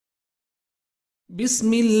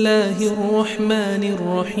بسم الله الرحمن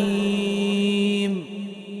الرحيم.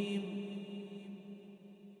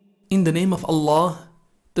 In the name of Allah,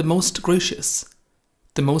 the most gracious,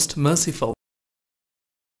 the most merciful.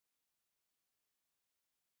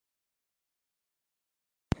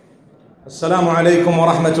 Assalamu alaikum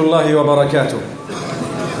wa rahmatullahi wa barakatuh.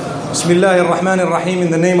 Bismillahir Rahmanir Rahim.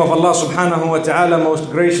 In the name of Allah subhanahu wa ta'ala,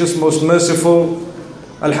 most gracious, most merciful.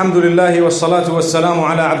 Alhamdulillahi wa salatu wa salamu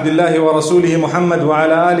ala abdillahi wa rasulihi Muhammad wa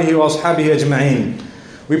ala alihi wa ashabihi ajma'een.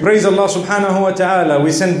 We praise Allah subhanahu wa ta'ala.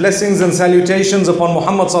 We send blessings and salutations upon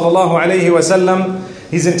Muhammad sallallahu alayhi wa sallam,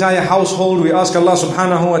 his entire household. We ask Allah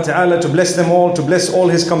subhanahu wa ta'ala to bless them all, to bless all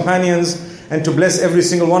his companions, and to bless every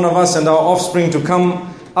single one of us and our offspring to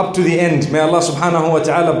come up to the end. May Allah subhanahu wa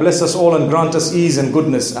ta'ala bless us all and grant us ease and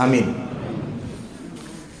goodness. Ameen.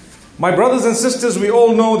 My brothers and sisters, we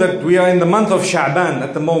all know that we are in the month of Sha'ban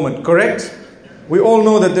at the moment, correct? We all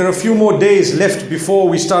know that there are a few more days left before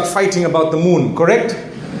we start fighting about the moon, correct?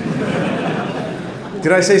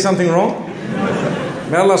 Did I say something wrong?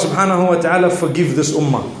 May Allah subhanahu wa ta'ala forgive this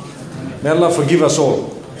ummah. May Allah forgive us all.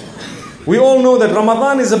 We all know that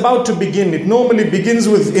Ramadan is about to begin. It normally begins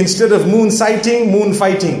with, instead of moon sighting, moon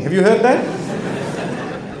fighting. Have you heard that?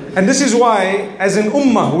 And this is why, as an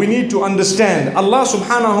ummah, we need to understand Allah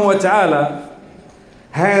subhanahu wa ta'ala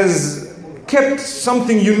has kept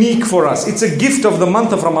something unique for us. It's a gift of the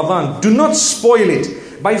month of Ramadan. Do not spoil it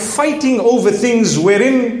by fighting over things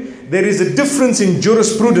wherein there is a difference in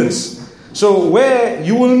jurisprudence. So where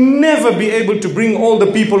you will never be able to bring all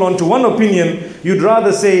the people onto one opinion, you'd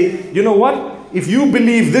rather say, you know what? If you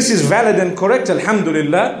believe this is valid and correct,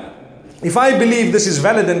 alhamdulillah. If I believe this is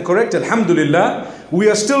valid and correct, alhamdulillah. We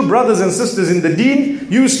are still brothers and sisters in the deen.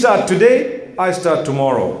 You start today, I start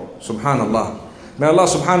tomorrow. Subhanallah. May Allah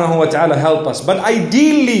subhanahu wa ta'ala help us. But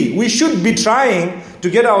ideally, we should be trying to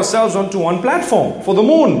get ourselves onto one platform for the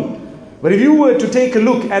moon. But if you were to take a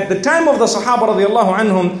look at the time of the Sahaba radiallahu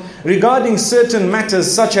anhum regarding certain matters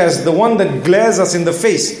such as the one that glares us in the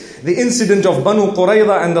face, the incident of Banu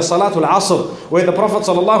Qurayza and the Salatul Asr, where the Prophet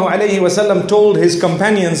sallallahu alayhi wasallam told his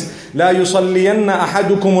companions, لا يصلين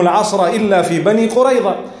أحدكم العصر إلا في بني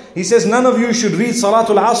قريظة. He says, none of you should read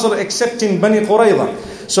Salatul Asr except in Bani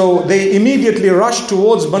Qurayza. So they immediately rushed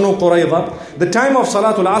towards Banu Qurayza. The time of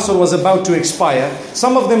Salatul Asr was about to expire.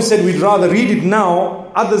 Some of them said, we'd rather read it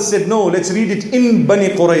now. Others said, no, let's read it in Bani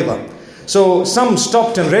Qurayza. So some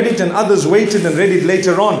stopped and read it, and others waited and read it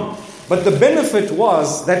later on. But the benefit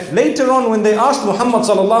was that later on, when they asked Muhammad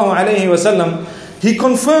sallallahu alayhi wasallam, he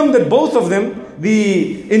confirmed that both of them,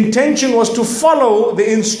 the intention was to follow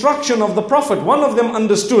the instruction of the Prophet. One of them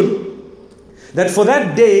understood that for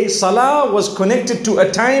that day, Salah was connected to a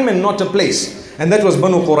time and not a place. And that was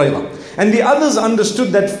Banu Qurayza. And the others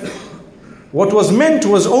understood that what was meant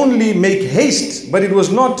was only make haste, but it was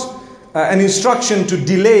not an instruction to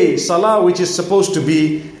delay Salah, which is supposed to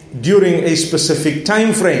be during a specific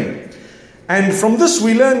time frame. And from this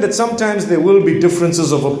we learn that sometimes there will be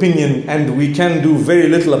differences of opinion and we can do very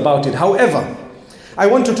little about it. However, I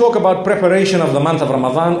want to talk about preparation of the month of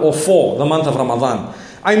Ramadan, or for the month of Ramadan.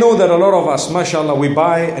 I know that a lot of us, mashallah, we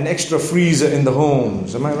buy an extra freezer in the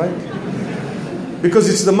homes. Am I right? Because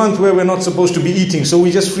it's the month where we're not supposed to be eating, so we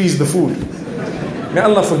just freeze the food. May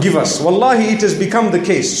Allah forgive us. Wallahi, it has become the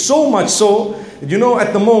case. So much so, you know,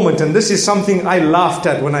 at the moment, and this is something I laughed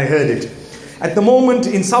at when I heard it. At the moment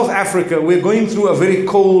in South Africa, we're going through a very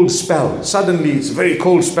cold spell. Suddenly, it's a very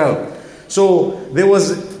cold spell. So there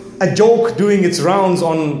was a joke doing its rounds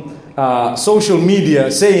on social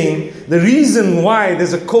media saying the reason why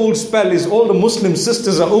there's a cold spell is all the Muslim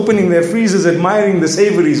sisters are opening their freezers, admiring the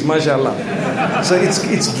savories, mashallah. So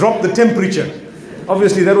it's dropped the temperature.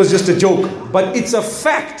 Obviously, that was just a joke. But it's a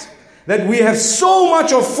fact that we have so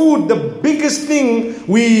much of food. The biggest thing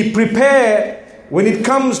we prepare when it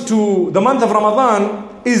comes to the month of Ramadan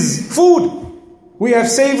is food. We have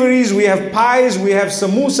savories, we have pies, we have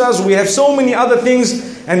samosas, we have so many other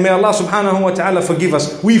things. And may Allah subhanahu wa ta'ala forgive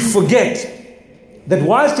us. We forget that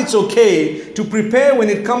whilst it's okay to prepare when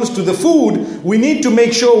it comes to the food, we need to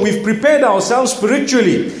make sure we've prepared ourselves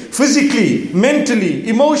spiritually, physically, mentally,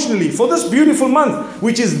 emotionally for this beautiful month,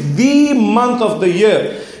 which is the month of the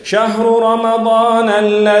year. شهر رمضان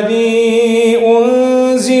الذي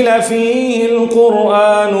أنزل فيه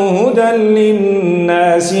القرآن هدى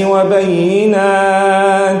للناس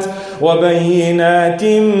وبينات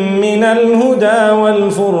من الهدى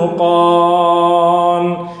والفرقان.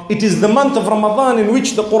 It is the month of Ramadan in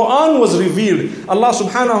which the Quran was revealed. Allah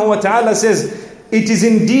subhanahu wa ta'ala says, it is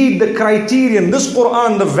indeed the criterion. This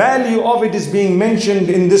Quran, the value of it is being mentioned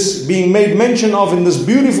in this, being made mention of in this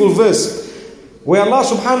beautiful verse. where Allah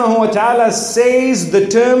subhanahu wa ta'ala says the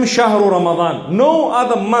term Shahru Ramadan. No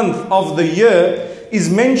other month of the year is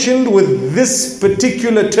mentioned with this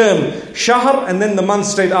particular term, Shahr, and then the month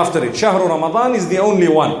straight after it. Shahru Ramadan is the only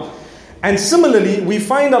one. And similarly, we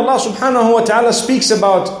find Allah subhanahu wa ta'ala speaks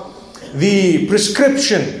about the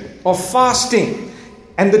prescription of fasting.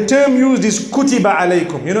 And the term used is kutiba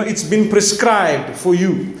alaykum. It's been prescribed for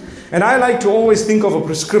you. And I like to always think of a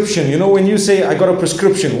prescription. When you say, I got a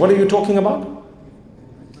prescription, what are you talking about?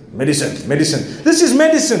 Medicine. This is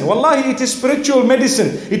medicine. Wallahi, it is spiritual medicine.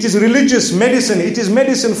 It is religious medicine. It is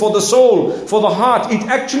medicine for the soul, for the heart. It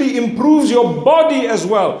actually improves your body as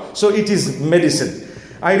well. So it is medicine.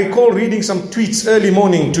 I recall reading some tweets early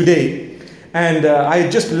morning today. And I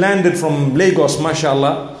just landed from Lagos,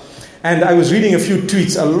 mashallah. And I was reading a few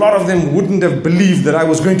tweets. A lot of them wouldn't have believed that I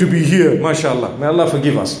was going to be here, mashallah. May Allah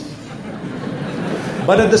forgive us.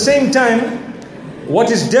 But at the same time, what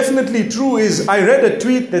is definitely true is I read a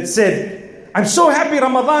tweet that said, I'm so happy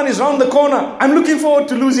Ramadan is around the corner. I'm looking forward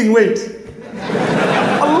to losing weight.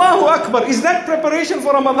 Allahu Akbar. Is that preparation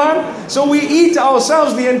for Ramadan? So we eat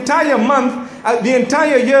ourselves the entire month, the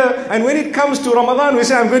entire year, and when it comes to Ramadan, we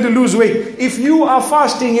say, I'm going to lose weight. If you are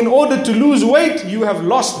fasting in order to lose weight, you have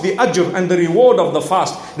lost the ajr and the reward of the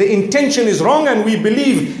fast. The intention is wrong, and we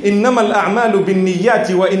believe, إِنَّمَا الْأَعْمَالُ بِالنِّيَّاتِ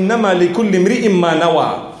وَإِنَّمَا لِكُلِّ امْرِئٍ مَّا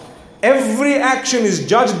نَوَى. Every action is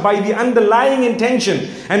judged by the underlying intention.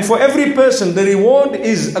 And for every person, the reward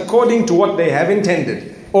is according to what they have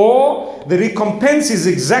intended. Or the recompense is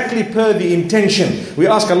exactly per the intention. We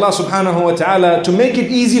ask Allah subhanahu wa ta'ala to make it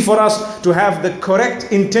easy for us to have the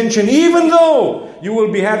correct intention, even though you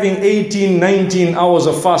will be having 18, 19 hours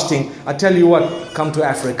of fasting. I tell you what, come to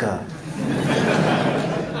Africa.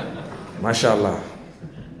 MashaAllah.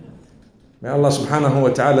 May Allah subhanahu wa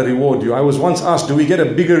ta'ala reward you. I was once asked, do we get a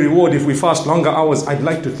bigger reward if we fast longer hours? I'd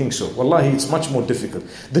like to think so. Wallahi, it's much more difficult.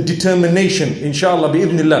 The determination, inshallah,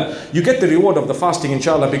 bi'idhnillah. You get the reward of the fasting,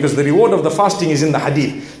 inshallah, because the reward of the fasting is in the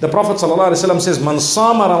hadith. The Prophet sallallahu alaihi wasallam says, Man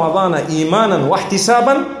sama Ramadana imanan wa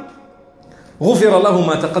ihtisaban, غُفِرَ لَهُ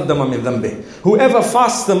مَا تَقَدَّمَ مِنْ ذَنْبِهِ. Whoever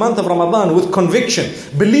fasts the month of Ramadan with conviction,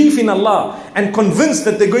 belief in Allah, and convinced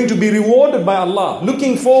that they're going to be rewarded by Allah,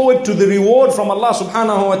 looking forward to the reward from Allah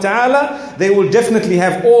subhanahu wa ta'ala, they will definitely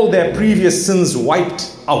have all their previous sins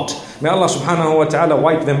wiped out. May Allah subhanahu wa ta'ala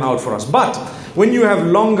wipe them out for us. But when you have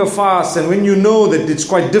longer fasts and when you know that it's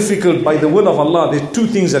quite difficult by the will of Allah, there are two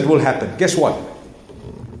things that will happen. Guess what?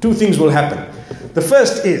 Two things will happen. The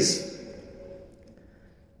first is,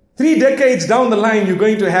 3 decades down the line, you're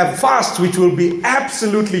going to have fasts which will be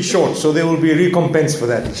absolutely short. So there will be a recompense for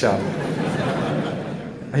that, inshallah.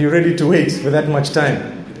 Are you ready to wait for that much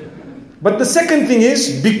time? But the second thing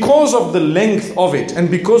is, because of the length of it,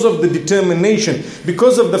 and because of the determination,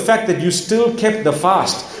 because of the fact that you still kept the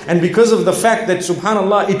fast, and because of the fact that,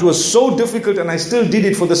 subhanallah, it was so difficult and I still did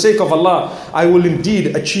it for the sake of Allah, I will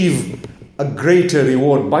indeed achieve a greater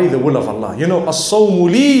reward by the will of Allah.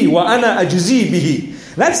 As-sawmu li wa ana ajzi bihi.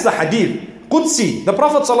 That's the hadith. Qudsi. The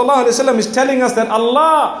Prophet ﷺ is telling us that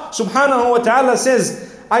Allah subhanahu wa ta'ala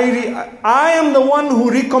says, I am the one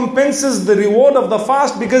who recompenses the reward of the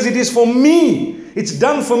fast because it is for me. It's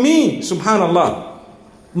done for me. Subhanallah.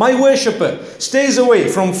 My worshipper stays away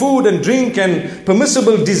from food and drink and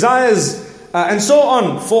permissible desires and so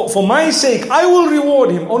on. For my sake, I will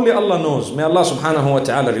reward him. Only Allah knows. May Allah subhanahu wa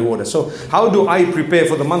ta'ala reward us. So how do I prepare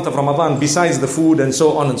for the month of Ramadan besides the food and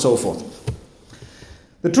so on and so forth?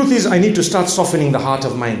 The truth is, I need to start softening the heart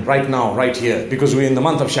of mine right now, right here, because we're in the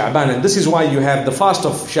month of Sha'ban, and this is why you have the fast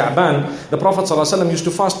of Sha'ban. The Prophet ﷺ used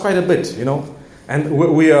to fast quite a bit, and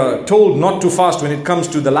we are told not to fast when it comes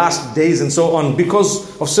to the last days and so on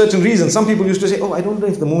because of certain reasons. Some people used to say, I don't know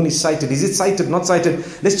if the moon is sighted. Is it sighted, not sighted?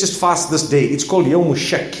 Let's just fast this day. It's called Yawm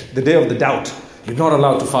al-Shak, the day of the doubt. You're not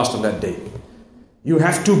allowed to fast on that day. You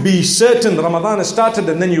have to be certain Ramadan has started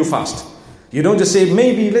and then you fast. You don't just say,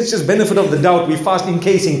 maybe let's just benefit of the doubt, we fast in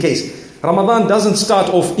case. Ramadan doesn't start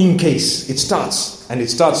off in case. It starts. And it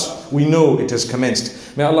starts, we know it has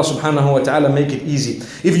commenced. May Allah subhanahu wa ta'ala make it easy.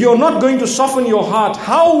 If you're not going to soften your heart,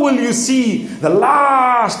 how will you see the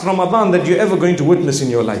last Ramadan that you're ever going to witness in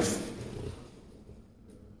your life?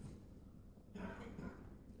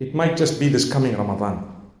 It might just be this coming Ramadan.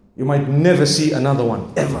 You might never see another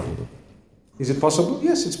one, ever. Is it possible?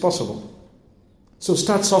 Yes, it's possible. So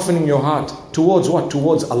start softening your heart towards what?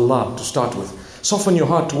 Towards Allah to start with. Soften your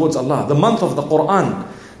heart towards Allah. The month of the Quran.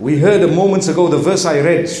 We heard moments ago the verse I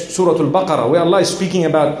read, Surah Al-Baqarah, where Allah is speaking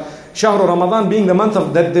about Shahr Ramadan being the month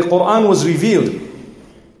of that the Quran was revealed.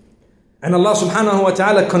 And Allah subhanahu wa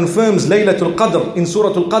ta'ala confirms Laylatul Qadr in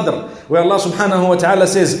Surah Al-Qadr, where Allah subhanahu wa ta'ala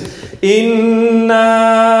says, إِنَّا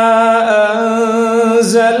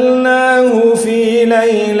أَنزَلْنَاهُ فِي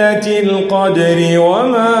لَيْلَةِ الْقَدْرِ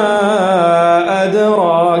وَمَا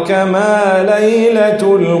أَدْرَاكَ مَا لَيْلَةُ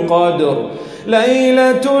الْقَدْرِ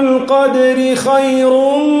لَيْلَةُ الْقَدْرِ خَيْرٌ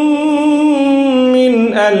مِّنْ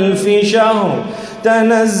أَلْفِ شَهْرٍ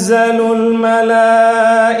تَنَزَّلُ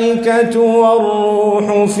الْمَلَائِكَةُ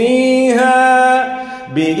وَالرُّوحُ فِيهَا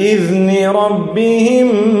بِإِذْنِ رَبِّهِمْ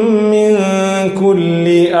مِنْ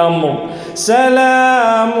كُلِّ أَمْرٍ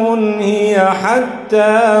سَلَامٌ هِيَ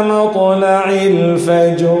حَتَّى مَطْلَعِ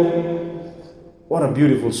الْفَجْرِ. What a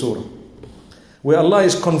beautiful surah, where Allah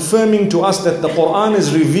is confirming to us that the Quran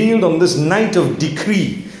is revealed on this night of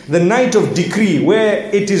decree. The night of decree, where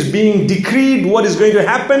it is being decreed what is going to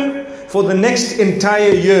happen for the next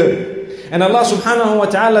entire year. And Allah subhanahu wa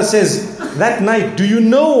ta'ala says, that night, do you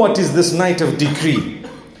know what is this night of decree?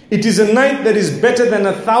 It is a night that is better than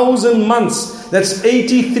 1,000 months. That's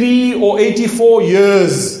 83 or 84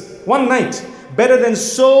 years. One night. Better than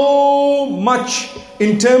so much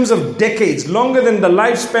in terms of decades. Longer than the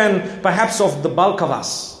lifespan perhaps of the bulk of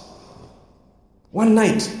us. One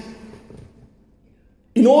night.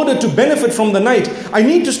 In order to benefit from the night, I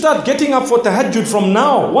need to start getting up for tahajjud from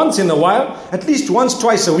now, once in a while, at least once,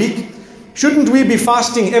 twice a week. Shouldn't we be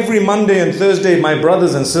fasting every Monday and Thursday, my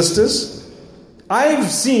brothers and sisters? I've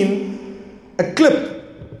seen a clip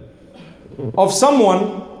of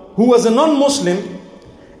someone who was a non-Muslim,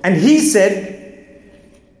 and he said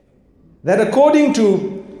that according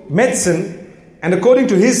to medicine and according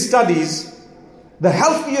to his studies, the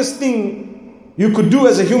healthiest thing you could do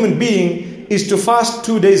as a human being is to fast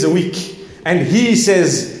 2 days a week. And he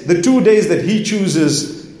says the 2 days that he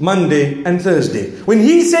chooses, Monday and Thursday. When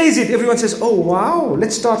he says it, everyone says, oh wow,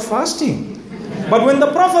 let's start fasting. But when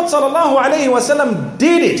the Prophet ﷺ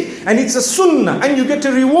did it, and it's a sunnah, and you get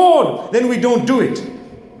a reward, then we don't do it.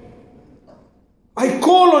 I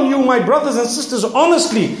call on you, my brothers and sisters,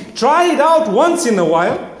 honestly, try it out once in a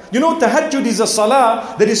while. You know, tahajjud is a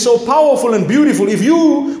salah that is so powerful and beautiful. If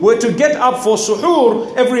you were to get up for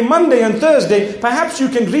suhoor every Monday and Thursday, perhaps you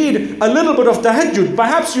can read a little bit of tahajjud.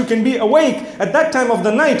 Perhaps you can be awake at that time of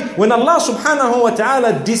the night when Allah subhanahu wa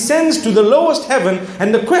ta'ala descends to the lowest heaven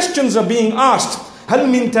and the questions are being asked.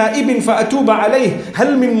 هل من تائب فأتوب عليه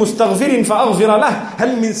هل من مستغفر فأغفر له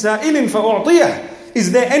هل من سائل فأعطيه.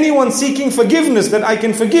 Is there anyone seeking forgiveness that I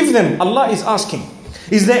can forgive them? Allah is asking.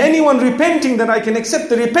 Is there anyone repenting that I can accept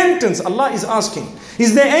the repentance? Allah is asking.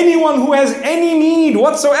 Is there anyone who has any need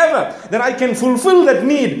whatsoever that I can fulfill that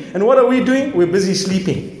need? And what are we doing? We're busy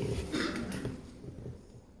sleeping.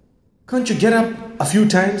 Can't you get up a few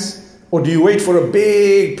times? Or do you wait for a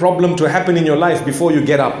big problem to happen in your life before you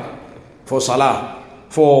get up? For salah,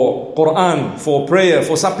 for Quran, for prayer,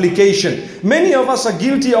 for supplication. Many of us are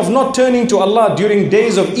guilty of not turning to Allah during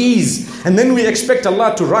days of ease. And then we expect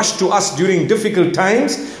Allah to rush to us during difficult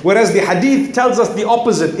times. Whereas the hadith tells us the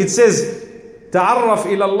opposite. It says, تعرف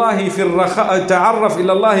إلى الله في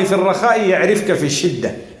الرخاء يعرفك في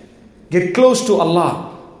الشدة. Get close to Allah.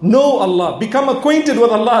 Know Allah. Become acquainted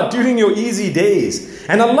with Allah during your easy days.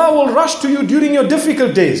 And Allah will rush to you during your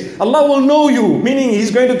difficult days. Allah will know you, meaning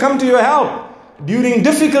He's going to come to your help during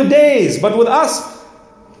difficult days. But with us,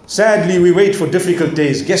 sadly, we wait for difficult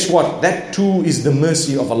days. Guess what? That too is the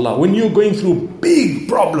mercy of Allah. When you're going through big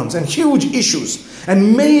problems and huge issues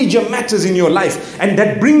and major matters in your life, and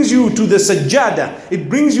that brings you to the sajjada, it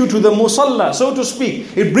brings you to the musalla, so to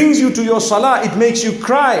speak, it brings you to your salah, it makes you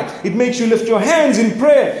cry, it makes you lift your hands in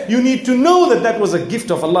prayer. You need to know that that was a gift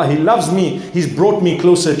of Allah. He loves me. He's brought me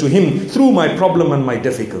closer to Him through my problem and my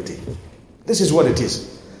difficulty. This is what it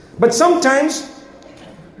is. But sometimes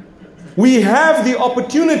we have the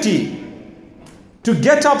opportunity to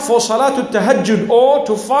get up for Salatul Tahajjud or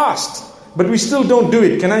to fast, but we still don't do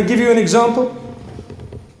it. Can I give you an example?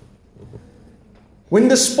 When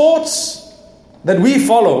the sports that we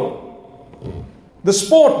follow, the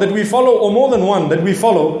sport that we follow, or more than one that we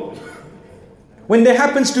follow, when there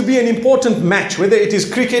happens to be an important match, whether it is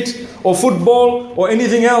cricket or football or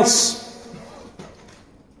anything else,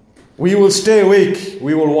 we will stay awake,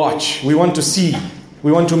 we will watch, we want to see,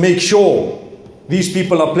 we want to make sure these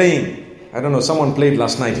people are playing. I don't know, someone played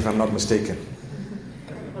last night if I'm not mistaken.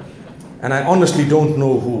 And I honestly don't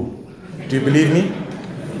know who. Do you believe me?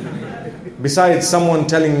 Besides someone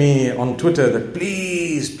telling me on Twitter that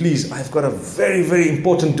please, I've got a very, very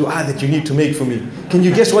important dua that you need to make for me. Can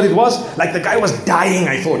you guess what it was? Like the guy was dying,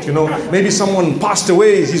 I thought, maybe someone passed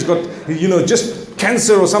away, he's got, just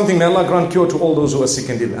cancer or something. May Allah grant cure to all those who are sick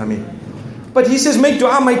and ill. Ameen. But he says, make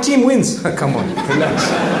dua, my team wins. Come on, relax.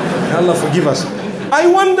 May Allah forgive us. I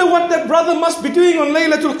wonder what that brother must be doing on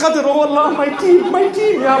Laylatul Qadr. Oh Allah, my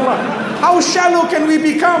team, Ya Allah. How shallow can we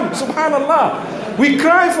become? Subhanallah. We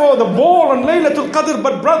cry for the ball on Laylatul Qadr,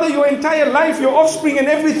 but brother, your entire life, your offspring and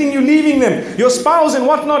everything, you're leaving them, your spouse and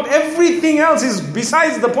whatnot, everything else is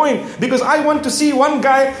besides the point. Because I want to see one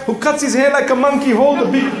guy who cuts his hair like a monkey, hold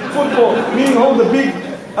the big football, meaning hold the big,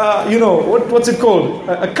 what's it called?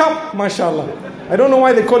 A cup, mashallah. I don't know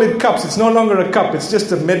why they call it cups. It's no longer a cup, it's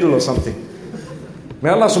just a medal or something. May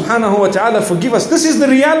Allah subhanahu wa ta'ala forgive us. This is the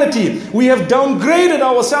reality. We have downgraded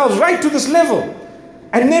ourselves right to this level.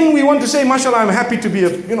 And then we want to say, mashallah, I'm happy to be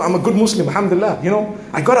I'm a good Muslim, alhamdulillah.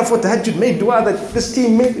 I got up for tahajjud, made dua that this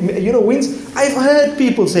team wins. I've heard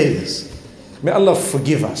people say this. May Allah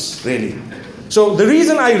forgive us, really. So the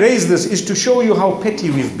reason I raise this is to show you how petty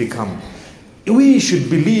we've become. We should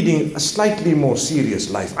be leading a slightly more serious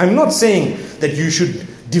life. I'm not saying that you should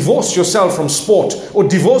divorce yourself from sport or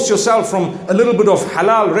divorce yourself from a little bit of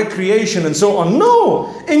halal recreation and so on. No,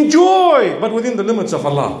 enjoy, but within the limits of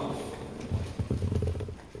Allah.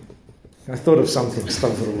 I thought of something,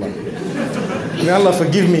 astaghfirullah. May Allah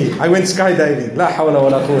forgive me. I went skydiving. La hawla wa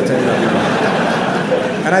la quwwata illa billah.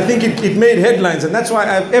 And I think it made headlines, and that's why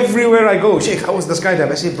everywhere I go, Sheikh, how was the skydive?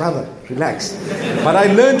 I say, brother, relax. But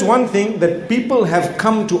I learned one thing, that people have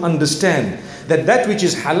come to understand that which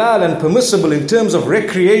is halal and permissible in terms of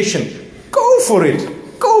recreation, go for it,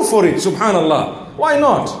 subhanallah. Why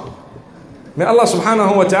not? May Allah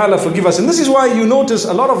subhanahu wa ta'ala forgive us. And this is why you notice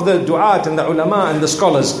a lot of the du'at and the ulama and the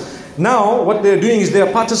scholars, now what they're doing is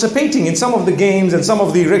they're participating in some of the games and some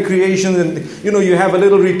of the recreations, and you have a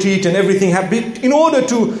little retreat and everything in order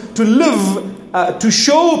to live, to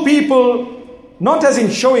show people, not as in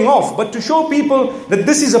showing off, but to show people that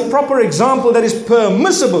this is a proper example that is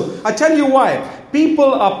permissible. I tell you why.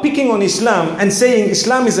 People are picking on Islam and saying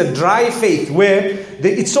Islam is a dry faith where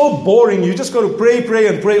it's so boring, you just got to pray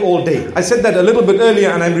and pray all day. I said that a little bit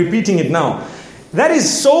earlier and I'm repeating it now. That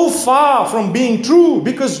is so far from being true,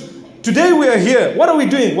 because today we are here. What are we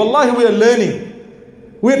doing? Wallahi, we are learning.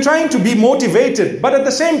 We are trying to be motivated. But at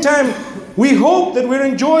the same time, we hope that we're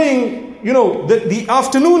enjoying, the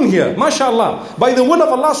afternoon here. MashaAllah. By the will of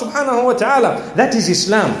Allah subhanahu wa ta'ala. That is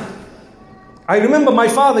Islam. I remember my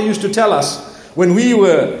father used to tell us when we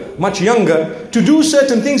were much younger to do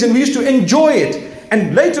certain things, and we used to enjoy it.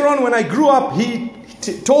 And later on when I grew up, he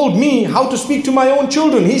told me how to speak to my own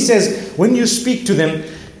children. He says, when you speak to them,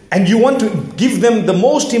 and you want to give them the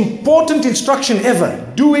most important instruction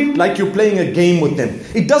ever, do it like you're playing a game with them.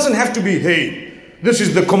 It doesn't have to be, hey, this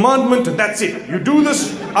is the commandment and that's it. You do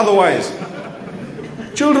this, otherwise.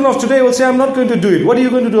 Children of today will say, I'm not going to do it. What are you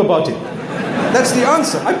going to do about it? That's the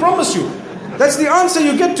answer. I promise you. That's the answer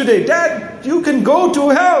you get today. Dad, you can go to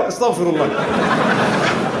hell.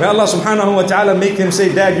 Astaghfirullah. May Allah subhanahu wa ta'ala make them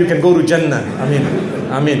say, Dad, you can go to Jannah.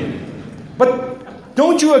 Ameen. But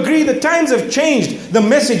don't you agree the times have changed? The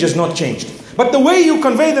message has not changed. But the way you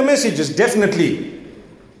convey the message is definitely,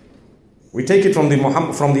 we take it from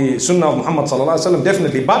the Sunnah of Muhammad sallallahu alaihi wasallam,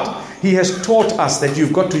 definitely. But he has taught us that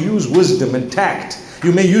you've got to use wisdom and tact.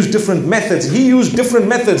 You may use different methods. He used different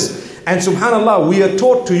methods. And subhanallah, we are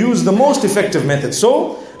taught to use the most effective method.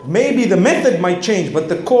 So maybe the method might change, but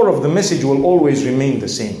the core of the message will always remain the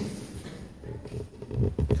same.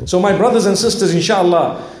 So my brothers and sisters,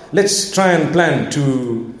 inshallah, let's try and plan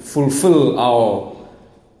to fulfill our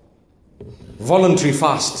voluntary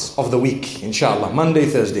fasts of the week, inshallah. Monday,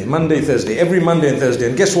 Thursday, every Monday and Thursday.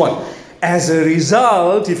 And guess what? As a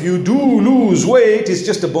result, if you do lose weight, it's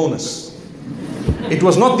just a bonus. It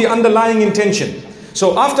was not the underlying intention.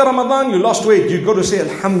 So after Ramadan, you lost weight, you got to say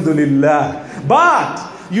Alhamdulillah. But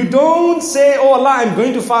you don't say, oh Allah, I'm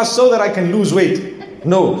going to fast so that I can lose weight.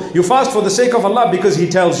 No, you fast for the sake of Allah because He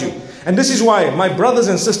tells you. And this is why, my brothers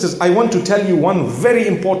and sisters, I want to tell you one very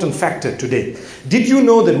important factor today. Did you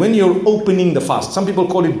know that when you're opening the fast, some people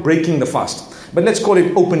call it breaking the fast, but let's call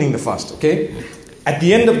it opening the fast, okay? At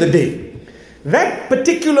the end of the day, that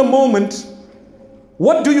particular moment,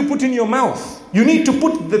 what do you put in your mouth? You need to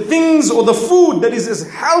put the things or the food that is as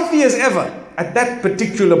healthy as ever at that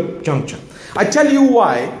particular juncture. I tell you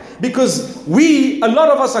why. Because a lot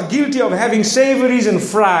of us are guilty of having savories and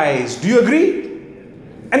fries. Do you agree?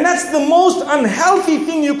 And that's the most unhealthy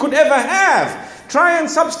thing you could ever have. Try and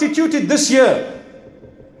substitute it this year.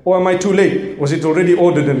 Or am I too late? Was it already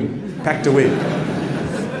ordered and packed away?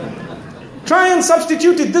 Try and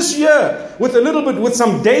substitute it this year with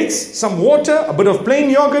some dates, some water, a bit of plain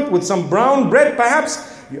yogurt, with some brown bread perhaps,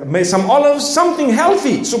 some olives, something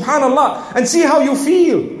healthy, subhanallah, and see how you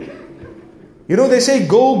feel. You know, they say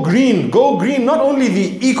go green. Go green, not only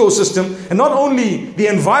the ecosystem and not only the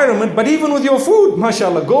environment, but even with your food,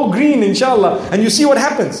 mashallah. Go green, inshallah, and you see what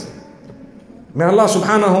happens. May Allah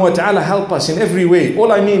subhanahu wa ta'ala help us in every way.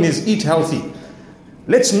 All I mean is eat healthy.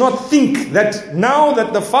 Let's not think that now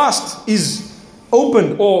that the fast is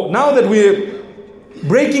opened, or now that we're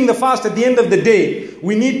breaking the fast at the end of the day,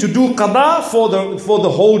 we need to do qada for the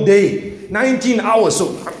whole day. 19 hours. So,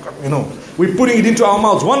 you know, we're putting it into our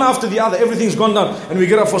mouths, one after the other. Everything's gone down. And we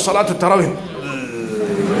get up for Salatul Tarawih.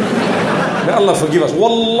 May Allah forgive us.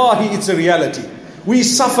 Wallahi, it's a reality. We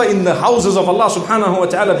suffer in the houses of Allah subhanahu wa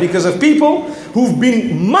ta'ala because of people who've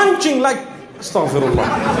been munching like, astaghfirullah,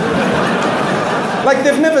 like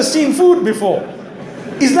they've never seen food before.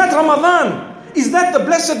 Is that Ramadan? Is that the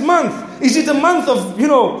blessed month? Is it a month of, you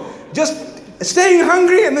know, just staying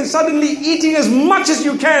hungry and then suddenly eating as much as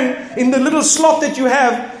you can in the little slot that you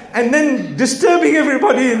have, and then disturbing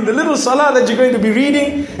everybody in the little salah that you're going to be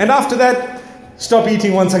reading, and after that, stop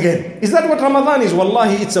eating once again? Is that what Ramadan is?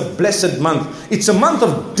 Wallahi, it's a blessed month. It's a month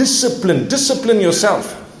of discipline. Discipline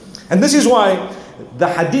yourself. And this is why the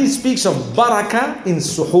hadith speaks of barakah in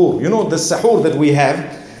suhoor. You know, the suhoor that we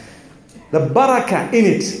have, the barakah in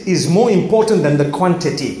it is more important than the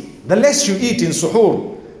quantity. The less you eat in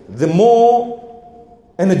suhoor, the more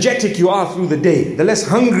energetic you are through the day, the less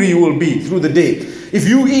hungry you will be through the day. If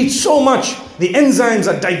you eat so much, the enzymes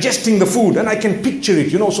are digesting the food, and I can picture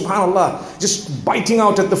it, you know, subhanallah, just biting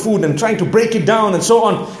out at the food and trying to break it down and so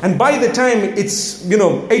on. And by the time it's, you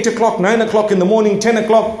know, 8 o'clock, 9 o'clock in the morning, 10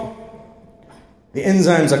 o'clock, the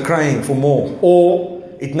enzymes are crying for more. Or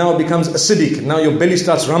it now becomes acidic. Now your belly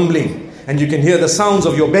starts rumbling and you can hear the sounds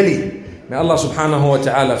of your belly. May Allah subhanahu wa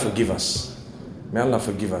ta'ala forgive us. May Allah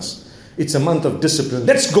forgive us. It's a month of discipline.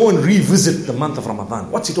 Let's go and revisit the month of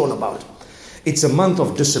Ramadan. What's it all about? It's a month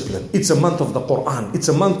of discipline. It's a month of the Quran. It's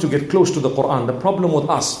a month to get close to the Quran. The problem with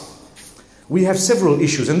us, we have several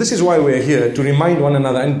issues, and this is why we're here, to remind one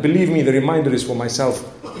another. And believe me, the reminder is for myself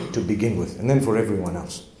to begin with, and then for everyone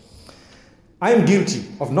else. I am guilty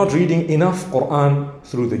of not reading enough Quran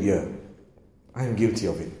through the year. I am guilty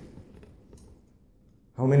of it.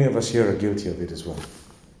 How many of us here are guilty of it as well?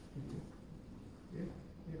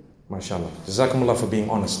 MashaAllah. Jazakumullah for being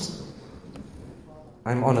honest.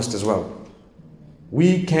 I'm honest as well.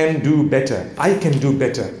 We can do better. I can do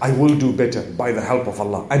better. I will do better by the help of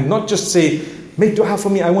Allah. And not just say, make dua for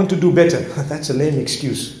me, I want to do better. That's a lame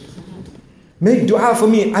excuse. Make dua for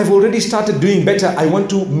me, I've already started doing better. I want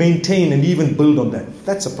to maintain and even build on that.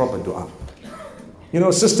 That's a proper dua. You know,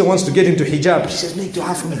 a sister wants to get into hijab. She says, make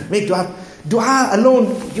dua for me, make dua. Dua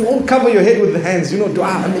alone, you won't cover your head with the hands. You know, dua,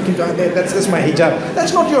 I'm making dua, that's my hijab.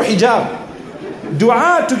 That's not your hijab.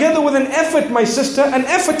 Dua together with an effort, my sister, an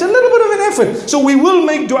effort, a little bit of an effort. So we will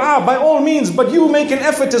make dua by all means, but you make an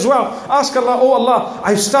effort as well. Ask Allah, oh Allah,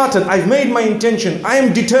 I've started, I've made my intention, I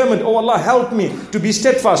am determined, oh Allah, help me to be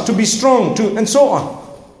steadfast, to be strong, and so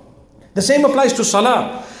on. The same applies to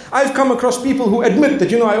salah. I've come across people who admit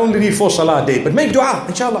that, you know, I only read 4 salah a day, but make dua,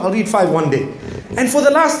 inshallah, I'll read 5 one day. And for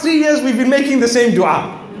the last 3 years, we've been making the same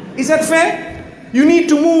dua. Is that fair? You need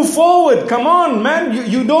to move forward. Come on,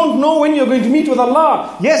 man. You don't know when you're going to meet with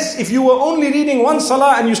Allah. Yes, if you were only reading 1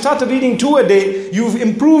 salah and you started reading 2 a day, you've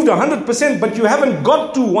improved 100%, but you haven't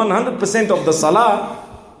got to 100% of the salah.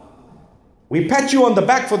 We pat you on the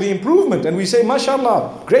back for the improvement and we say,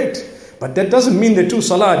 mashallah, great. But that doesn't mean they're 2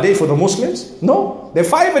 salah a day for the Muslims. No, they're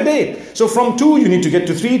 5 a day. So from 2, you need to get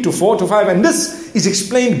to 3, to 4, to 5. And this is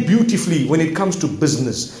explained beautifully when it comes to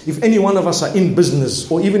business. If any one of us are in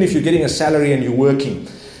business, or even if you're getting a salary and you're working,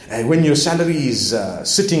 and when your salary is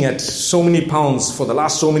sitting at so many pounds for the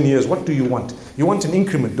last so many years, what do you want? You want an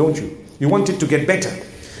increment, don't you? You want it to get better.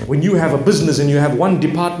 When you have a business and you have one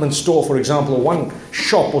department store, for example, or one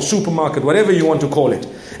shop or supermarket, whatever you want to call it,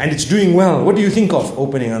 and it's doing well, what do you think of?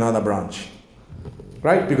 Opening another branch.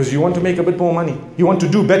 Right? Because you want to make a bit more money. You want to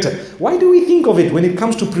do better. Why do we think of it when it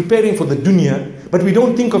comes to preparing for the dunya, but we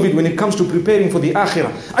don't think of it when it comes to preparing for the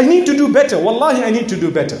akhirah? I need to do better. Wallahi, I need to do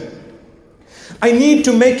better. I need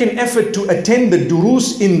to make an effort to attend the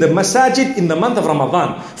durus in the masajid in the month of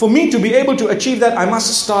Ramadan. For me to be able to achieve that, I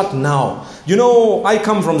must start now. You know, I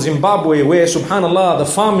come from Zimbabwe where, subhanallah, the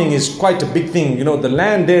farming is quite a big thing. You know, the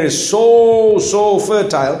land there is so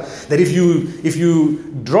fertile that if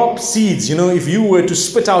you drop seeds, you know, if you were to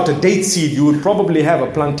spit out a date seed, you would probably have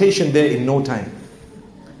a plantation there in no time.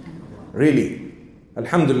 Really.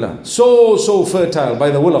 Alhamdulillah. So fertile by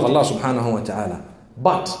the will of Allah subhanahu wa ta'ala.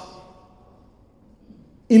 But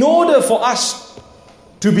in order for us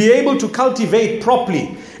to be able to cultivate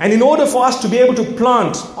properly And in order for us to be able to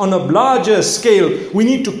plant on a larger scale, we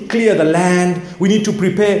need to clear the land, we need to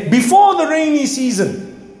prepare before the rainy season.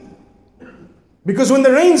 Because when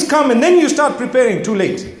the rains come and then you start preparing, too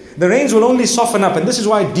late. The rains will only soften up. And this is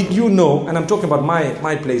why, did you know, and I'm talking about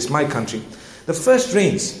my place, my country, the first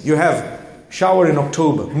rains, you have shower in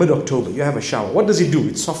October, mid-October, you have a shower. What does it do?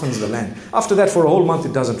 It softens the land. After that, for a whole month,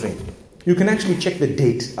 it doesn't rain. You can actually check the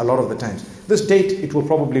date a lot of the times. This date, it will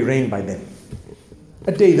probably rain by then.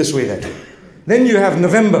 A day this way, that way. Then you have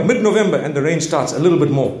November, mid-November, and the rain starts a little bit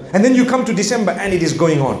more. And then you come to December and it is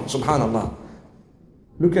going on. Subhanallah.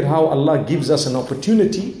 Look at how Allah gives us an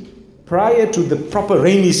opportunity prior to the proper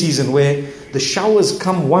rainy season where the showers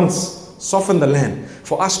come once, soften the land,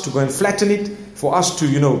 for us to go and flatten it, for us to,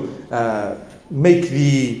 make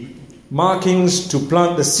the markings, to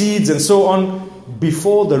plant the seeds and so on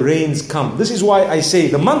before the rains come. This is why I say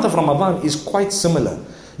the month of Ramadan is quite similar.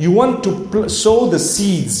 You want to sow the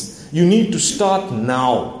seeds. You need to start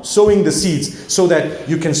now, sowing the seeds, so that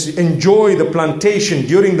you can enjoy the plantation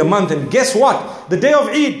during the month. And guess what? The day of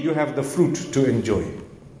Eid, you have the fruit to enjoy.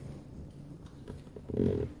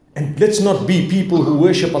 And let's not be people who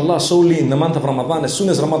worship Allah solely in the month of Ramadan. As soon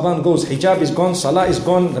as Ramadan goes, hijab is gone, salah is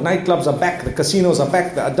gone, the nightclubs are back, the casinos are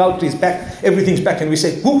back, the adultery is back, everything's back. And we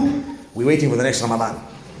say, we're waiting for the next Ramadan.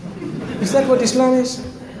 Is that what Islam is?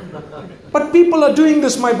 But people are doing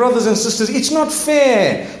this, my brothers and sisters. It's not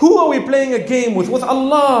fair. Who are we playing a game with? With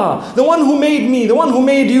Allah, the one who made me, the one who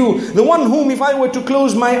made you, the one whom if I were to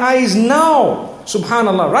close my eyes now,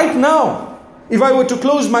 subhanallah, right now, if I were to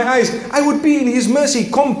close my eyes, I would be in His mercy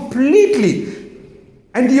completely.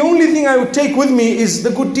 And the only thing I would take with me is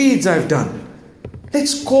the good deeds I've done.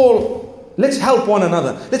 Let's help one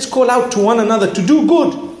another. Let's call out to one another to do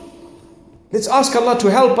good. Let's ask Allah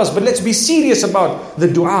to help us, but let's be serious about the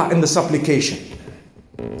dua and the supplication.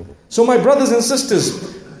 So my brothers and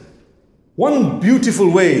sisters, one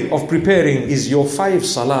beautiful way of preparing is your 5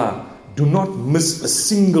 salah. Do not miss a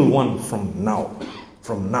single one from now.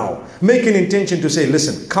 From now. Make an intention to say,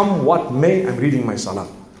 listen, come what may, I'm reading my salah.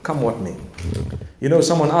 Come what may. You know,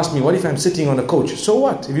 someone asked me, what if I'm sitting on a coach? So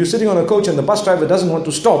what? If you're sitting on a coach and the bus driver doesn't want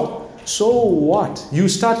to stop, so what? You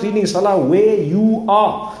start reading salah where you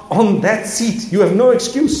are, on that seat. You have no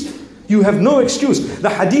excuse. You have no excuse. The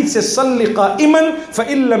hadith says, صَلِّ قَائِمًا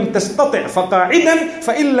فَإِن لَمْ تَسْتَطِعْ فَقَاعِدًا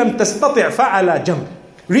فَإِن لَمْ تَسْتَطِعْ فَعَلَى جَنْبٍ.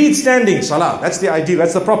 Read standing salah. That's the ideal.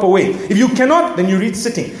 That's the proper way. If you cannot, then you read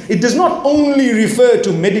sitting. It does not only refer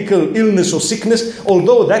to medical illness or sickness,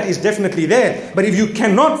 although that is definitely there. But if you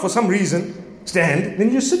cannot for some reason stand,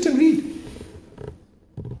 then you sit and read.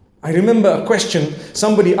 I remember a question,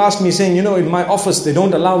 somebody asked me saying, in my office they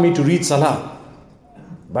don't allow me to read salah.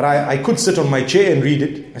 But I could sit on my chair and read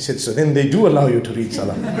it. I said, so then they do allow you to read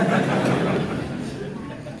salah.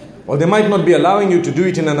 Or they might not be allowing you to do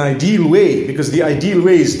it in an ideal way, because the ideal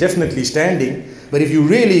way is definitely standing. But if you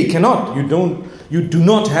really cannot, you do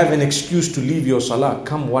not have an excuse to leave your salah,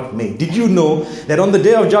 come what may. Did you know that on the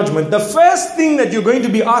day of judgment, the first thing that you're going to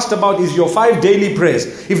be asked about is your 5 daily prayers?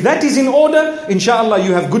 If that is in order, inshallah,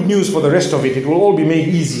 you have good news for the rest of it. It will all be made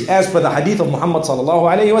easy, as per the hadith of Muhammad sallallahu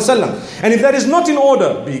alayhi wa sallam. And if that is not in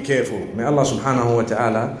order, be careful. May Allah subhanahu wa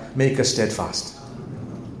ta'ala make us steadfast.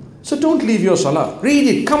 So don't leave your salah. Read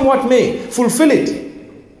it, come what may. Fulfill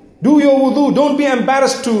it. Do your wudu. Don't be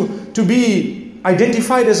embarrassed to be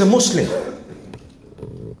identified as a Muslim.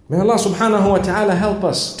 May Allah subhanahu wa ta'ala help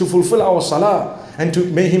us to fulfill our salah,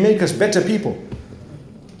 and may He make us better people.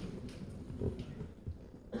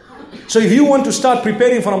 So if you want to start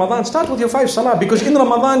preparing for Ramadan, start with your 5 salah, because in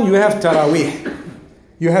Ramadan you have tarawih,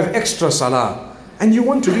 you have extra salah, and you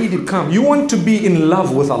want to read it come. You want to be in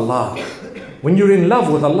love with Allah. When you're in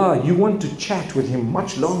love with Allah, you want to chat with Him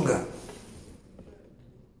much longer.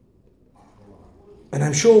 And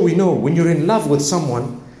I'm sure we know, when you're in love with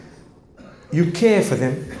someone, you care for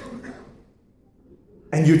them,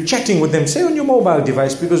 and you're chatting with them, say on your mobile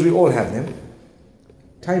device, because we all have them.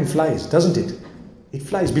 Time flies, doesn't it? It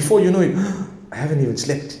flies. Before you know it, I haven't even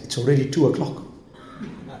slept. It's already 2 o'clock.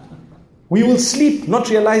 We will sleep, not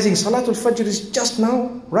realizing Salatul Fajr is just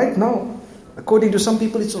now, right now. According to some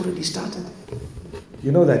people, it's already started.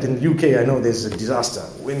 You know that in the UK, I know there's a disaster.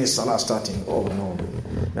 When is Salah starting? Oh no,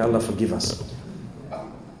 may Allah forgive us.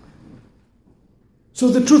 So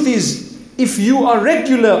the truth is, if you are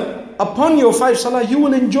regular upon your 5 salah, you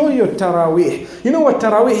will enjoy your tarawih. You know what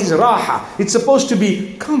tarawih is? Raha. It's supposed to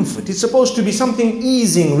be comfort. It's supposed to be something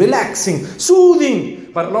easing, relaxing,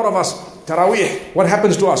 soothing. But a lot of us, tarawih, what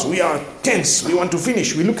happens to us? We are tense. We want to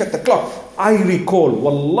finish. We look at the clock. I recall,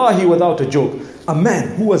 wallahi, without a joke, A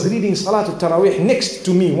man who was reading Salatul Taraweeh next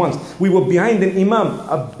to me once. We were behind an imam,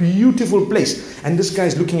 a beautiful place. And this guy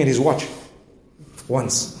is looking at his watch.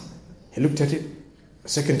 Once. He looked at it. A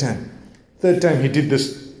second time. Third time he did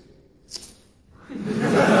this.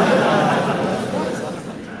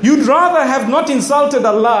 You'd rather have not insulted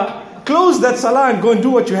Allah, close that salah and go and do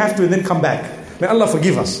what you have to and then come back. May Allah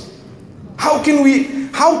forgive us. How can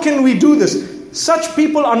we do this? Such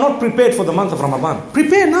people are not prepared for the month of Ramadan.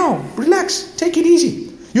 Prepare now. Relax. Take it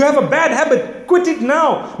easy. You have a bad habit. Quit it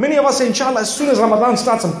now. Many of us say, inshallah, as soon as Ramadan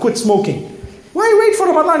starts, I'm quit smoking. Why wait for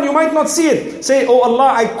Ramadan? You might not see it. Say, oh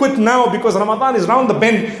Allah, I quit now because Ramadan is round the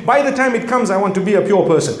bend. By the time it comes, I want to be a pure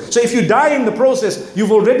person. So if you die in the process,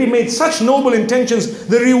 you've already made such noble intentions.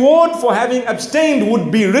 The reward for having abstained would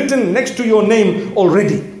be written next to your name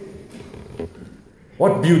already.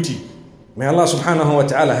 What beauty. May Allah subhanahu wa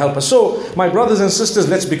ta'ala help us. So, my brothers and sisters,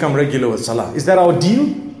 let's become regular with salah. Is that our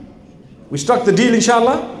deal? We struck the deal,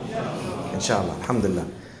 inshallah? Inshallah, alhamdulillah.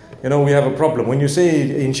 You know, we have a problem. When you say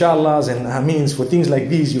inshallahs and ameens for things like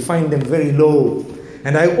these, you find them very low.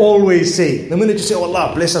 And I always say, the minute you say, oh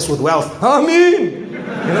Allah, bless us with wealth, ameen. You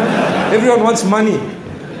know, everyone wants money.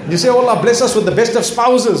 You say, oh Allah, bless us with the best of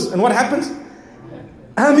spouses. And what happens?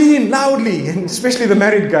 Ameen, loudly. And especially the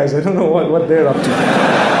married guys. I don't know what they're up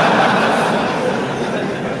to.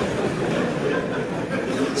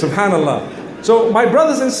 Subhanallah. So my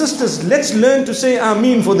brothers and sisters, let's learn to say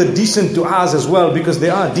Ameen for the decent du'as as well, because they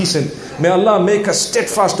are decent. May Allah make us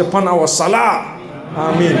steadfast upon our salah.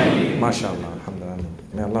 Ameen. MashaAllah. Alhamdulillah.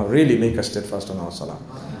 May Allah really make us steadfast on our salah.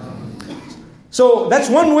 So that's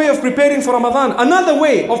one way of preparing for Ramadan. Another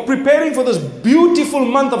way of preparing for this beautiful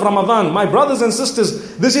month of Ramadan. My brothers and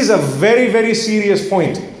sisters, this is a very, very serious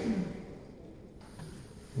point.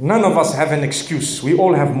 None of us have an excuse. We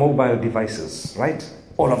all have mobile devices, right?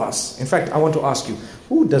 All of us. In fact, I want to ask you,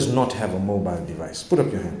 who does not have a mobile device? Put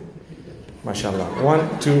up your hand. MashaAllah.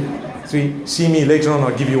 1, 2, 3. See me later on,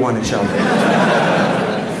 I'll give you one, inshallah.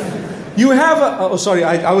 You have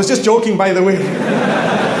I was just joking, by the way.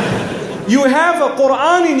 You have a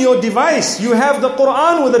Quran in your device. You have the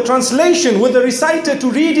Quran with a translation, with a reciter to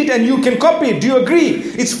read it and you can copy it. Do you agree?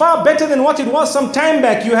 It's far better than what it was some time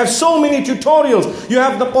back. You have so many tutorials. You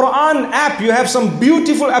have the Quran app. You have some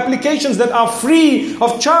beautiful applications that are free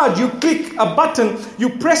of charge. You click a button,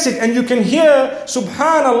 you press it and you can hear,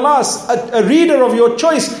 subhanallah, a reader of your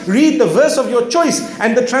choice read the verse of your choice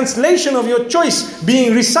and the translation of your choice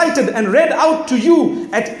being recited and read out to you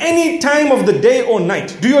at any time of the day or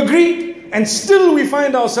night. Do you agree? And still we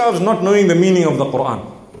find ourselves not knowing the meaning of the Quran.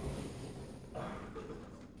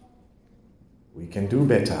 We can do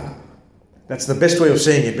better. That's the best way of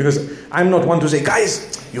saying it, because I'm not one to say,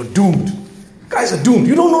 guys, you're doomed. Guys are doomed.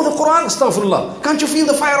 You don't know the Quran, astaghfirullah. Can't you feel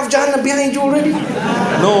the fire of Jahannam behind you already?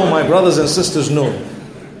 No, my brothers and sisters, no.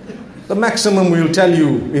 The maximum we'll tell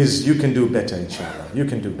you is you can do better, inshallah. You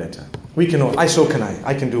can do better. So can I.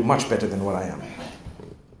 I can do much better than what I am.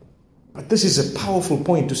 But this is a powerful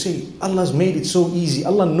point to say, Allah's made it so easy.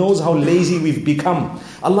 Allah knows how lazy we've become.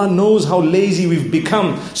 Allah knows how lazy we've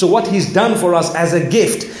become. So what He's done for us as a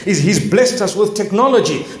gift is He's blessed us with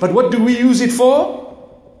technology. But what do we use it for?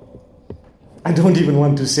 I don't even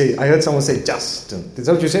want to say. I heard someone say, Justin. Is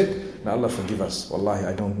that what you said? May Allah forgive us. Wallahi,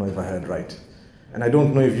 I don't know if I heard right. And I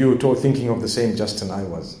don't know if you were thinking of the same Justin I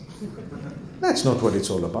was. That's not what it's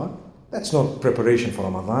all about. That's not preparation for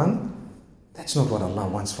Ramadan. That's not what Allah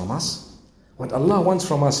wants from us. What Allah wants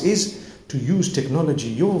from us is to use technology.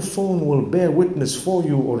 Your phone will bear witness for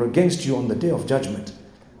you or against you on the day of judgment.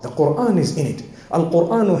 The Quran is in it.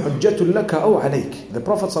 Al-Quranu hujjatul laka aw alayk. The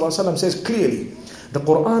Prophet ﷺ says clearly, the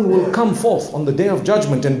Quran will come forth on the day of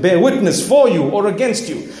judgment and bear witness for you or against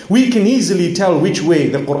you. We can easily tell which way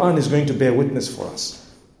the Quran is going to bear witness for us,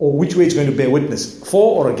 or which way it's going to bear witness,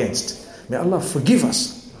 for or against. May Allah forgive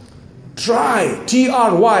us. Try,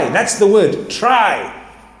 T-R-Y, that's the word, try.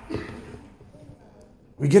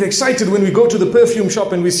 We get excited when we go to the perfume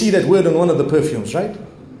shop and we see that word on one of the perfumes, right?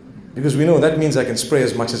 Because we know that means I can spray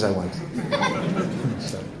as much as I want.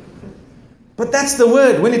 But that's the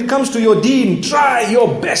word. When it comes to your deen, try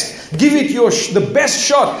your best. Give it the best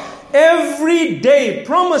shot. Every day,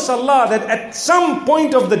 promise Allah that at some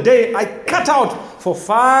point of the day, I cut out for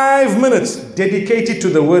 5 minutes dedicated to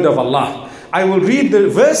the word of Allah. I will read the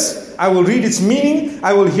verse, I will read its meaning,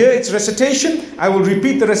 I will hear its recitation, I will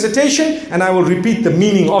repeat the recitation, and I will repeat the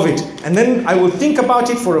meaning of it. And then I will think about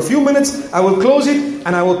it for a few minutes, I will close it,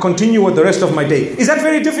 and I will continue with the rest of my day. Is that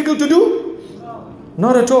very difficult to do?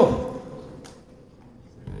 Not at all.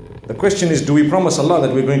 The question is, do we promise Allah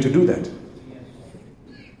that we're going to do that?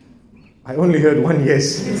 I only heard one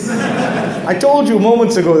yes. I told you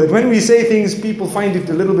moments ago that when we say things, people find it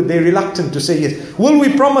a little bit, they're reluctant to say yes. Will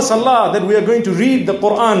we promise Allah that we are going to read the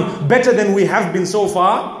Quran better than we have been so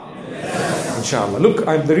far? Yes. Inshallah. Look,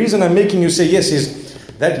 the reason I'm making you say yes is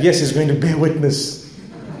that yes is going to bear witness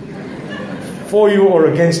for you or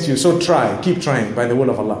against you. So try, keep trying by the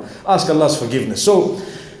will of Allah. Ask Allah's forgiveness. So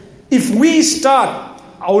if we start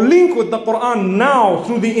our link with the Quran now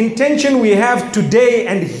through the intention we have today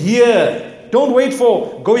and here, don't wait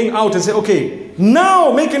for going out and say, okay,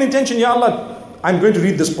 now make an intention, Ya Allah, I'm going to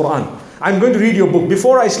read this Quran. I'm going to read your book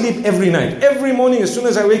before I sleep every night. Every morning as soon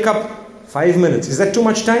as I wake up, 5 minutes. Is that too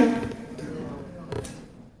much time?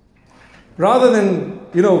 Rather than,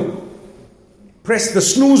 press the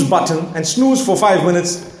snooze button and snooze for 5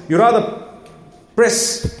 minutes, you rather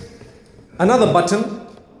press another button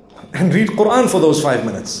and read Quran for those 5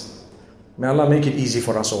 minutes. May Allah make it easy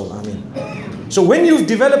for us all. Ameen. So when you've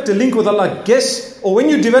developed a link with Allah, when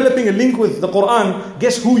you're developing a link with the Quran,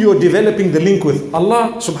 guess who you're developing the link with?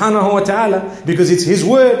 Allah subhanahu wa ta'ala, because it's His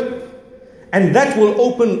word. And that will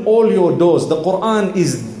open all your doors. The Quran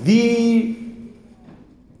is the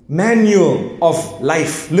manual of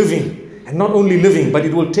life, living. And not only living, but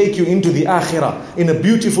it will take you into the akhirah in a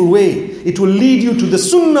beautiful way. It will lead you to the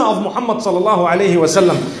sunnah of Muhammad sallallahu alayhi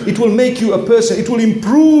wasallam. It will make you a person. It will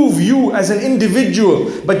improve you as an individual.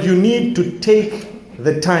 But you need to take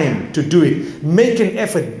the time to do it. Make an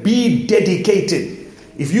effort. Be dedicated.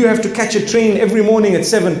 If you have to catch a train every morning at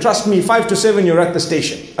 7, trust me, 5 to 7 you're at the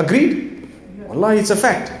station. Agreed? Wallahi, it's a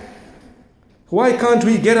fact. Why can't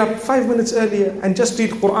we get up 5 minutes earlier and just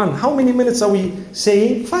read Quran? How many minutes are we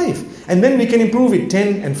saying? 5. And then we can improve it,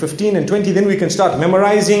 10 and 15 and 20. Then we can start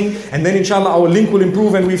memorizing. And then inshallah our link will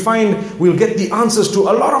improve and we'll get the answers to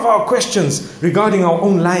a lot of our questions regarding our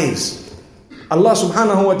own lives. Allah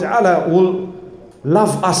subhanahu wa ta'ala will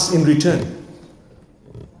love us in return.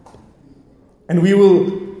 And we will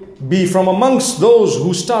be from amongst those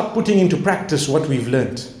who start putting into practice what we've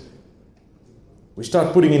learned. We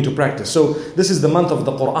start putting into practice. So this is the month of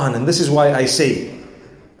the Quran, and this is why I say,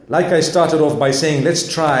 like I started off by saying,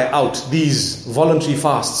 let's try out these voluntary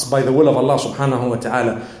fasts by the will of Allah subhanahu wa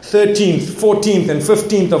ta'ala. 13th, 14th and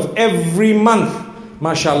 15th of every month,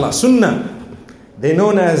 mashallah, sunnah. They're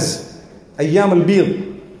known as Ayyam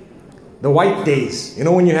al-Bid, the white days.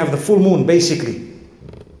 When you have the full moon, basically.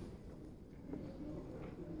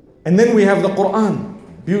 And then we have the Quran,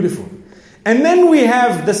 beautiful. And then we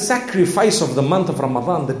have the sacrifice of the month of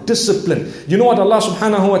Ramadan, the discipline. You know what Allah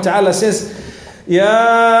subhanahu wa ta'ala says?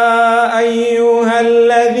 يا أيها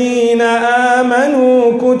الذين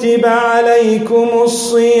آمنوا كتب عليكم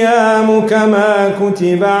الصيام كما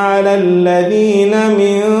كتب على الذين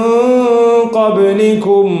من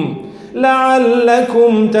قبلكم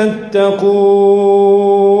لعلكم تتقون.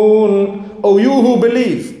 O you who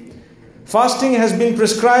believe, fasting has been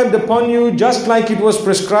prescribed upon you just like it was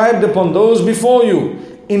prescribed upon those before you,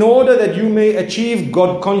 in order that you may achieve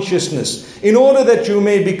God consciousness, in order that you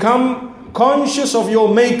may become conscious of your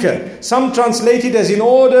Maker. Some translate it as in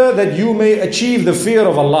order that you may achieve the fear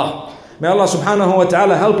of Allah. May Allah subhanahu wa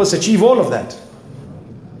ta'ala help us achieve all of that.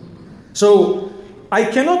 So I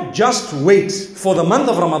cannot just wait for the month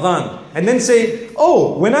of Ramadan and then say,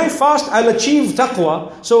 oh, when I fast I'll achieve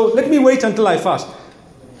taqwa, so let me wait until I fast.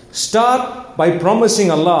 Start by promising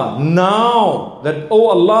Allah now that, oh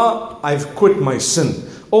Allah, I've quit my sin.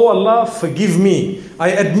 Oh Allah, forgive me. I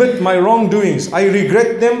admit my wrongdoings. I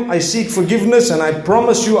regret them. I seek forgiveness, and I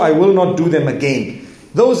promise you I will not do them again.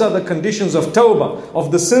 Those are the conditions of tawbah,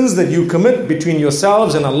 of the sins that you commit between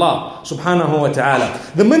yourselves and Allah subhanahu wa ta'ala.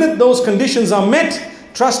 The minute those conditions are met,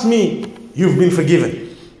 trust me, you've been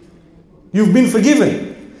forgiven. You've been forgiven.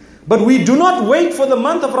 But we do not wait for the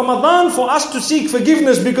month of Ramadan for us to seek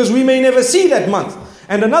forgiveness, because we may never see that month.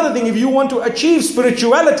 And another thing, if you want to achieve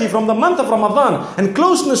spirituality from the month of Ramadan and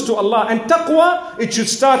closeness to Allah and taqwa, it should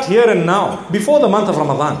start here and now, before the month of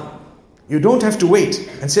Ramadan. You don't have to wait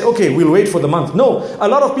and say, okay, we'll wait for the month. No, a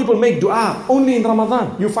lot of people make dua only in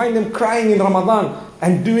Ramadan. You find them crying in Ramadan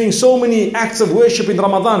and doing so many acts of worship in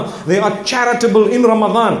Ramadan. They are charitable in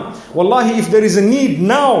Ramadan. Wallahi, if there is a need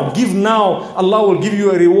now, give now. Allah will give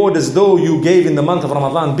you a reward as though you gave in the month of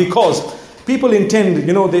Ramadan, because people intend,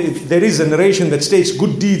 there is a narration that states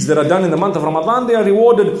good deeds that are done in the month of Ramadan, they are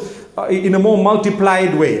rewarded in a more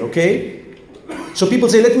multiplied way, okay? So people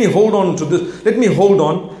say, let me hold on to this, let me hold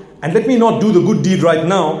on, and let me not do the good deed right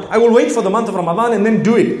now. I will wait for the month of Ramadan and then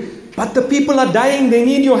do it. But the people are dying, they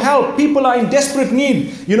need your help. People are in desperate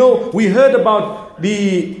need. We heard about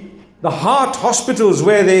the heart hospitals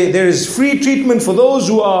where there is free treatment for those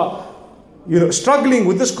who are struggling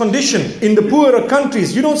with this condition in the poorer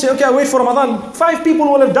countries, you don't say, okay, I wait for Ramadan. 5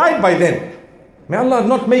 people will have died by then. May Allah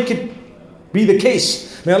not make it be the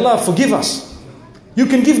case. May Allah forgive us. You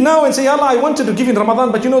can give now and say, Allah, I wanted to give in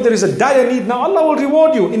Ramadan, but there is a dire need now. Allah will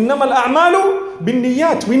reward you. Innamal a'malu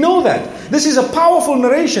binniyat. We know that. This is a powerful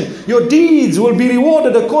narration. Your deeds will be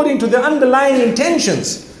rewarded according to the underlying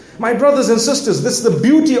intentions. My brothers and sisters, this is the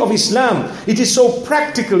beauty of Islam. It is so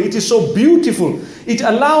practical. It is so beautiful. It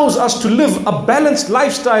allows us to live a balanced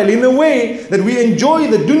lifestyle in a way that we enjoy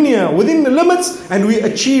the dunya within the limits and we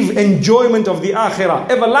achieve enjoyment of the akhirah.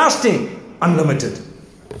 Everlasting, unlimited.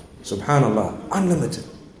 Subhanallah, unlimited.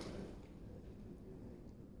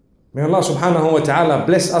 May Allah subhanahu wa ta'ala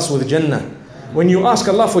bless us with Jannah. When you ask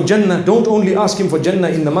Allah for Jannah, don't only ask Him for Jannah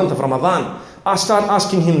in the month of Ramadan. Start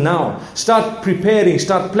asking Him now. Start preparing,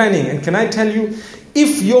 start planning. And can I tell you,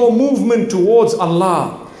 if your movement towards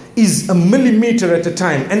Allah is a millimeter at a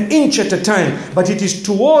time, an inch at a time, but it is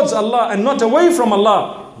towards Allah and not away from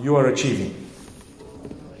Allah, you are achieving.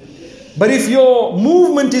 But if your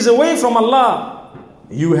movement is away from Allah,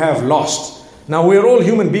 you have lost. Now we're all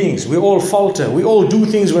human beings. We all falter. We all do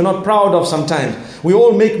things we're not proud of sometimes. We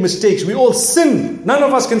all make mistakes. We all sin. None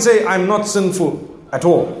of us can say, I'm not sinful at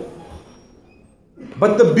all.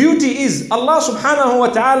 But the beauty is Allah subhanahu wa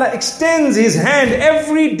ta'ala extends His hand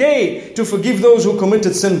every day to forgive those who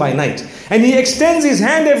committed sin by night. And He extends His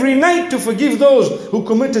hand every night to forgive those who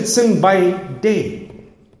committed sin by day.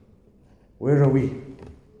 Where are we?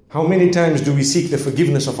 How many times do we seek the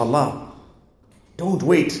forgiveness of Allah? Don't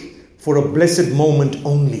wait for a blessed moment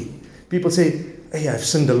only. People say, hey, I've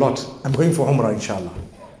sinned a lot. I'm going for Umrah, inshallah.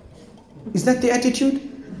 Is that the attitude?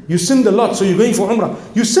 You sinned a lot, so you're going for Umrah.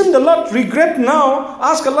 You sinned a lot, regret now,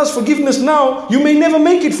 ask Allah's forgiveness now. You may never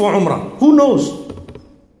make it for Umrah. Who knows?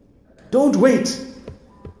 Don't wait.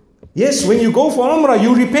 Yes, when you go for Umrah,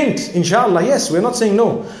 you repent, inshallah. Yes, we're not saying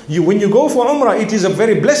no. When you go for Umrah, it is a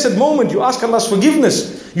very blessed moment. You ask Allah's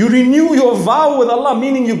forgiveness. You renew your vow with Allah,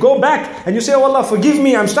 meaning you go back and you say, oh Allah, forgive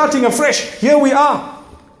me, I'm starting afresh. Here we are.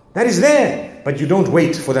 That is there. But you don't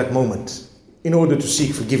wait for that moment in order to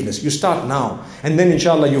seek forgiveness. You start now. And then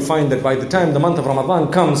inshallah you find that by the time the month of Ramadan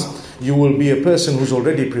comes, you will be a person who's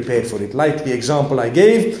already prepared for it. Like the example I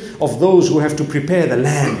gave of those who have to prepare the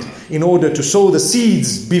land in order to sow the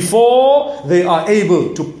seeds before they are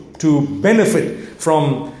able to benefit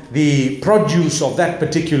from the produce of that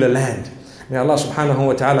particular land. May Allah subhanahu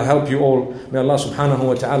wa ta'ala help you all. May Allah subhanahu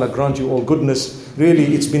wa ta'ala grant you all goodness.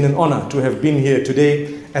 Really, it's been an honor to have been here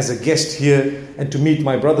today as a guest here and to meet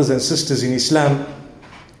my brothers and sisters in Islam.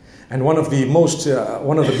 And one of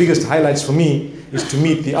the biggest highlights for me is to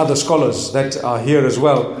meet the other scholars that are here as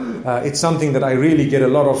well. It's something that I really get a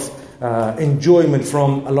lot of enjoyment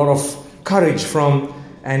from, a lot of courage from,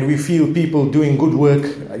 and we feel people doing good work,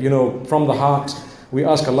 from the heart. We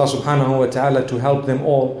ask Allah subhanahu wa ta'ala to help them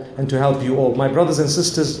all and to help you all. My brothers and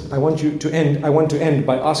sisters, I want to end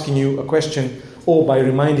by asking you a question or by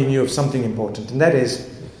reminding you of something important. And that is,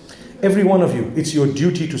 every one of you, it's your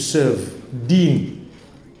duty to serve Deen,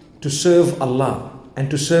 to serve Allah and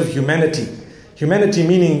to serve humanity. Humanity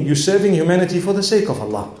meaning you're serving humanity for the sake of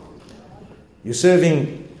Allah. You're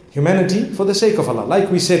serving humanity for the sake of Allah. Like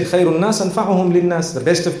we said, خَيْرُ النَّاسِ أَنْفَعُهُمْ لِلنَّاسِ. The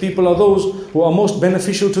best of people are those who are most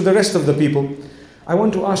beneficial to the rest of the people. I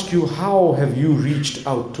want to ask you, how have you reached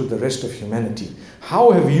out to the rest of humanity?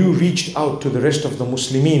 How have you reached out to the rest of the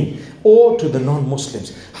Muslimin or to the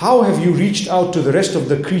non-Muslims? How have you reached out to the rest of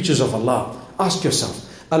the creatures of Allah? Ask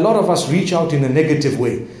yourself. A lot of us reach out in a negative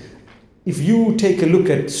way. If you take a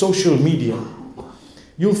look at social media,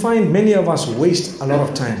 you'll find many of us waste a lot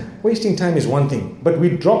of time. Wasting time is one thing, but we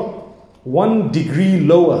drop 1 degree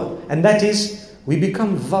lower, and that is we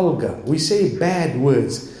become vulgar. We say bad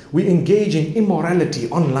words. We engage in immorality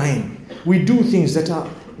online. We do things that are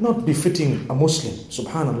not befitting a Muslim.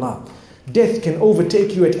 Subhanallah. Death can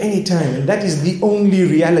overtake you at any time, and that is the only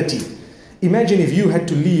reality. Imagine if you had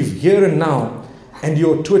to leave here and now, and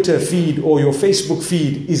your Twitter feed or your Facebook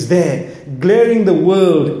feed is there, glaring the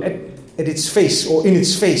world at its face or in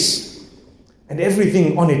its face, and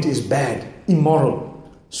everything on it is bad,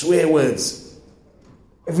 immoral, swear words,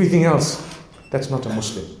 everything else. That's not a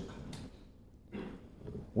Muslim.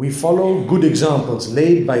 We follow good examples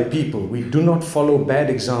laid by people. We do not follow bad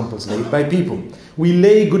examples laid by people. We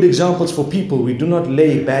lay good examples for people. We do not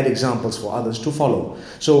lay bad examples for others to follow.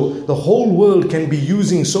 So the whole world can be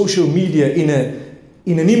using social media in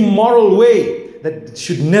an immoral way that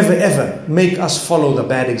should never ever make us follow the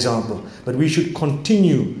bad example. But we should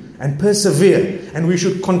continue and persevere, and we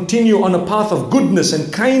should continue on a path of goodness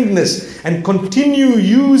and kindness and continue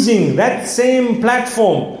using that same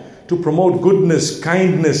platform to promote goodness,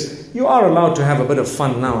 kindness, you are allowed to have a bit of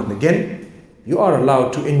fun now and again. You are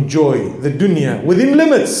allowed to enjoy the dunya within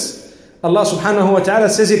limits. Allah subhanahu wa ta'ala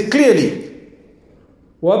says it clearly.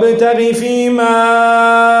 وَابْتَغِ فِي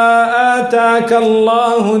مَا آتَاكَ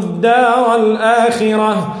اللَّهُ الدَّارَ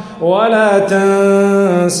الْآخِرَةَ وَلَا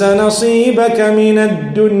تَنْسَ نَصِيبَكَ مِنَ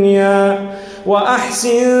الدُّنْيَا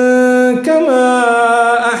وَأَحْسِنْ كَمَا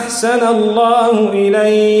أَحْسَنَ اللَّهُ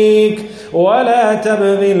إِلَيْكَ وَلَا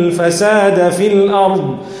تَبْغِ الْفَسَادَ فِي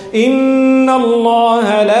الْأَرْضِ إِنَّ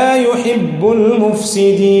اللَّهَ لَا يُحِبُّ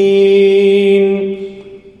الْمُفْسِدِينَ.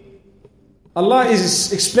 Allah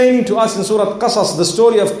is explaining to us in Surah Qasas the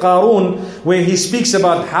story of Qarun, where He speaks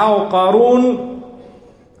about how Qarun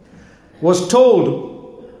was told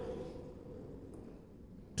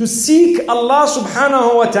to seek Allah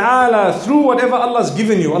subhanahu wa ta'ala through whatever Allah's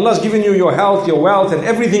given you. Allah's given you your health, your wealth and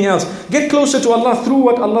everything else. Get closer to Allah through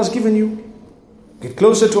what Allah's given you. Get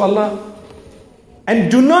closer to Allah.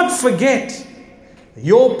 And do not forget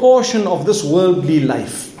your portion of this worldly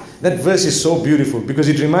life. That verse is so beautiful because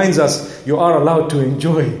it reminds us you are allowed to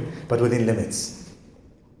enjoy, but within limits.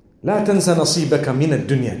 لا تنس نصيبك من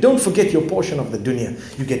الدنيا. Don't forget your portion of the dunya.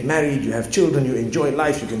 You get married, you have children, you enjoy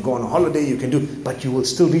life, you can go on a holiday, you can do, but you will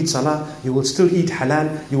still read salah, you will still eat halal,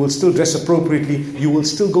 you will still dress appropriately, you will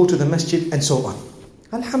still go to the masjid and so on.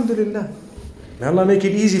 Alhamdulillah. May Allah make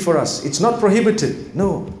it easy for us. It's not prohibited,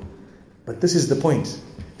 no. But this is the point.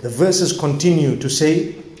 The verses continue to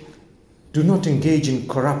say, do not engage in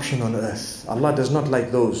corruption on earth. Allah does not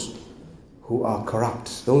like those who are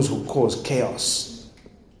corrupt, those who cause chaos.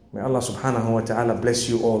 May Allah subhanahu wa ta'ala bless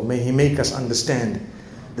you all. May He make us understand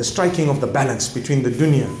the striking of the balance between the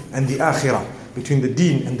dunya and the akhirah, between the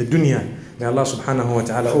deen and the dunya. May Allah subhanahu wa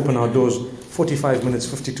ta'ala open our doors. 45 minutes,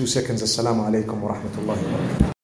 52 seconds. Assalamu alaikum wa rahmatullahi wa barakatuh.